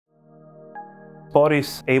Spot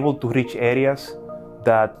is able to reach areas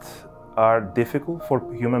that are difficult for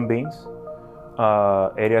human beings,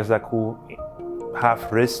 areas that could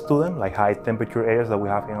have risk to them, like high temperature areas that we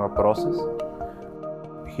have in our process.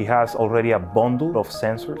 He has already a bundle of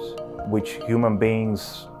sensors, which human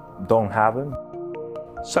beings don't have them.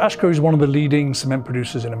 So Ashco is one of the leading cement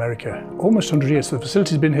producers in America, almost 100 years. So the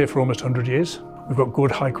facility's been here for almost 100 years. We've got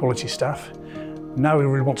good, high quality staff. Now we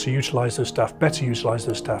really want to utilise those staff, better utilise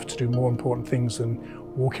those staff to do more important things than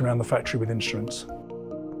walking around the factory with instruments.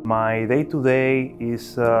 My day-to-day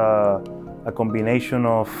is a combination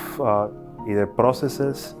of either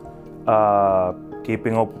processes,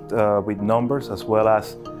 keeping up with numbers, as well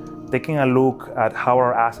as taking a look at how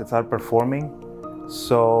our assets are performing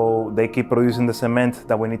so they keep producing the cement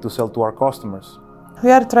that we need to sell to our customers.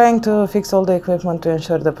 We are trying to fix all the equipment to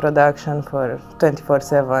ensure the production for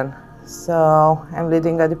 24/7. So I'm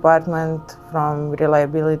leading a department from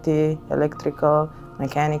reliability, electrical,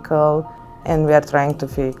 mechanical, and we are trying to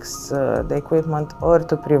fix the equipment or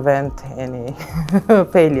to prevent any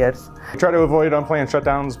failures. We try to avoid unplanned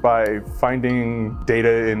shutdowns by finding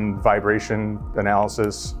data in vibration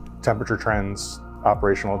analysis, temperature trends,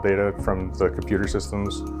 operational data from the computer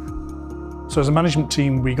systems. So as a management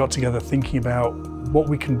team, we got together thinking about what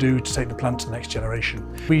we can do to take the plant to the next generation.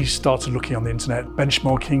 We started looking on the internet,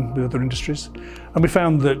 benchmarking with other industries, and we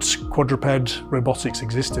found that quadruped robotics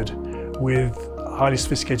existed with highly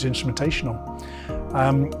sophisticated instrumentation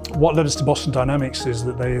on. What led us to Boston Dynamics is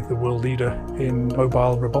that they're the world leader in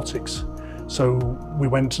mobile robotics. So we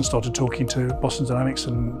went and started talking to Boston Dynamics,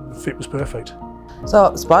 and the fit was perfect.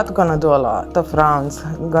 So Spot gonna do a lot of rounds,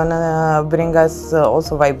 gonna bring us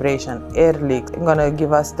also vibration, air leaks, gonna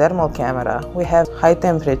give us thermal camera. We have high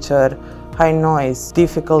temperature, high noise,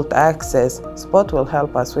 difficult access. Spot will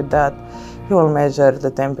help us with that. He will measure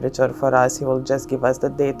the temperature for us, he will just give us the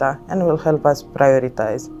data and will help us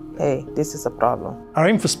prioritize. Hey, this is a problem. Our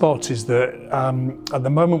aim for Spot is that at the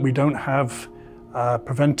moment we don't have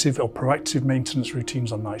preventive or proactive maintenance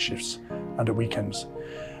routines on night shifts and at weekends.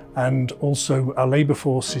 And also our labour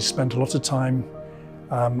force is spent a lot of time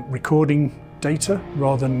recording data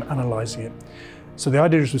rather than analysing it. So the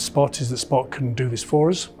idea with Spot is that Spot can do this for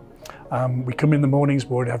us. We come in the mornings,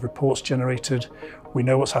 we already have reports generated, we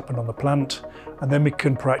know what's happened on the plant, and then we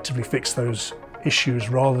can proactively fix those issues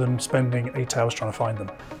rather than spending 8 hours trying to find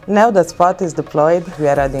them. Now that Spot is deployed, we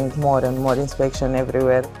are adding more and more inspection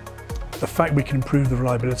everywhere. The fact we can improve the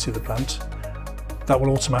reliability of the plant, that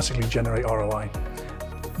will automatically generate ROI.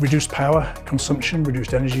 Reduced power consumption,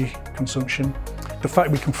 reduced energy consumption. The fact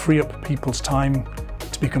we can free up people's time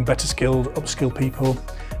to become better skilled, upskill people,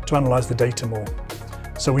 to analyse the data more.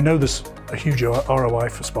 So we know there's a huge ROI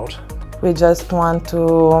for Spot. We just want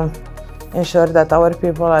to ensure that our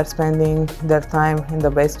people are spending their time in the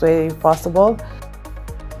best way possible.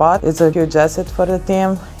 Spot is a huge asset for the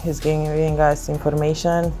team. He's giving us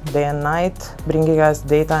information day and night, bringing us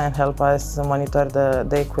data and help us monitor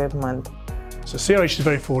the equipment. So CRH is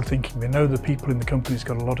very forward thinking. They know the people in the company's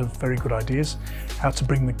got a lot of very good ideas how to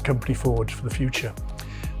bring the company forward for the future.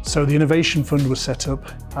 So the Innovation Fund was set up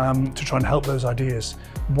to try and help those ideas.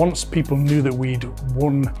 Once people knew that we'd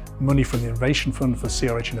won money from the Innovation Fund for the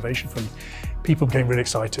CRH Innovation Fund, people became really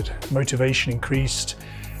excited. Motivation increased.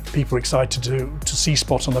 People were excited to see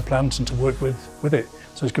Spot on the plant and to work with it.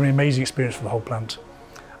 So it's going to be an amazing experience for the whole plant.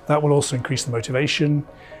 That will also increase the motivation,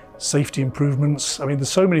 safety improvements. I mean, there's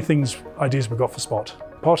so many ideas we've got for Spot.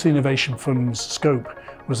 Part of the Innovation Fund's scope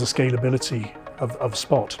was the scalability of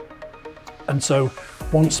Spot. And so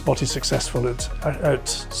once Spot is successful at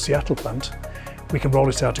Seattle plant, we can roll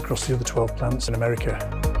it out across the other 12 plants in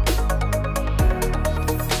America.